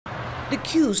The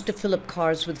queues to fill up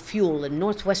cars with fuel in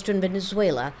northwestern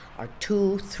Venezuela are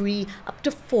 2, 3, up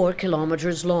to 4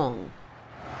 kilometers long.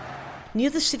 Near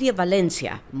the city of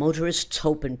Valencia, motorists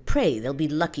hope and pray they'll be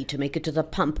lucky to make it to the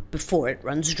pump before it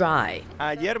runs dry.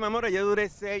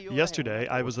 Yesterday,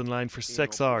 I was in line for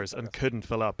 6 hours and couldn't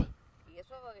fill up.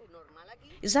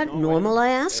 Is that normal, I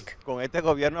ask? With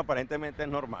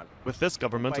this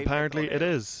government, apparently it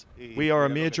is. We are a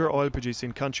major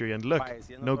oil-producing country and look,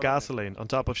 no gasoline, on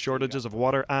top of shortages of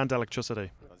water and electricity.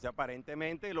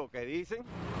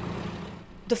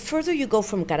 The further you go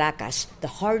from Caracas, the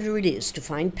harder it is to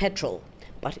find petrol.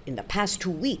 But in the past 2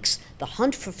 weeks, the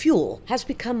hunt for fuel has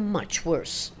become much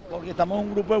worse. Look,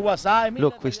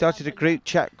 we started a group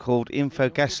chat called Info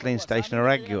Gasoline Station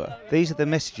Aragua. These are the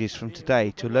messages from today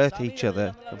to alert each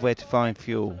other of where to find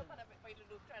fuel.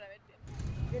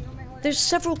 There's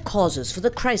several causes for the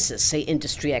crisis, say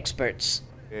industry experts.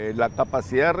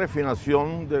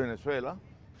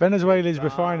 Venezuela's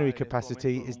refinery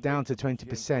capacity is down to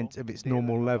 20% of its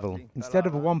normal level. Instead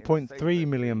of 1.3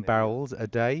 million barrels a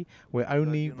day, we're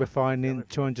only refining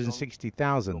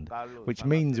 260,000, which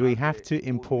means we have to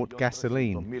import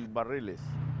gasoline.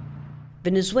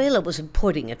 Venezuela was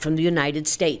importing it from the United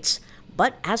States.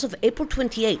 But as of April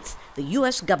 28th, the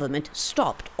U.S. government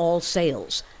stopped all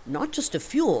sales, not just of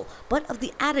fuel, but of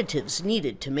the additives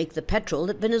needed to make the petrol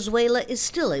that Venezuela is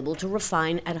still able to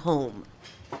refine at home.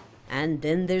 And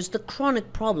then there's the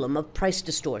chronic problem of price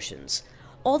distortions.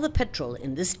 All the petrol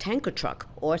in this tanker truck,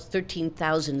 or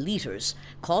 13,000 liters,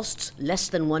 costs less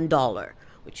than $1,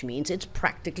 which means it's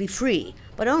practically free,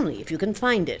 but only if you can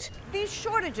find it. These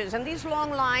shortages and these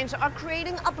long lines are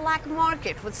creating a black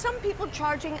market, with some people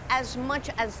charging as much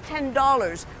as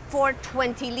 $10 for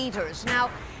 20 liters. Now,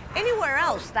 anywhere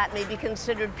else that may be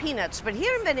considered peanuts, but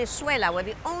here in Venezuela, where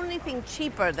the only thing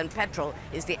cheaper than petrol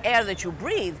is the air that you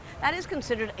breathe, that is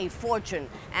considered a fortune,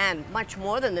 and much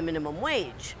more than the minimum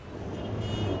wage.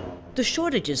 The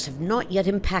shortages have not yet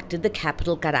impacted the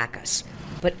capital, Caracas,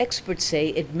 but experts say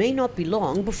it may not be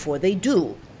long before they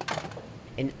do.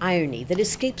 An irony that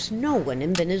escapes no one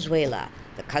in Venezuela,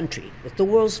 the country with the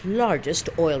world's largest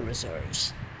oil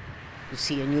reserves.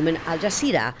 Lucia, Newman,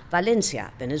 Jazeera,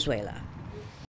 Valencia, Venezuela.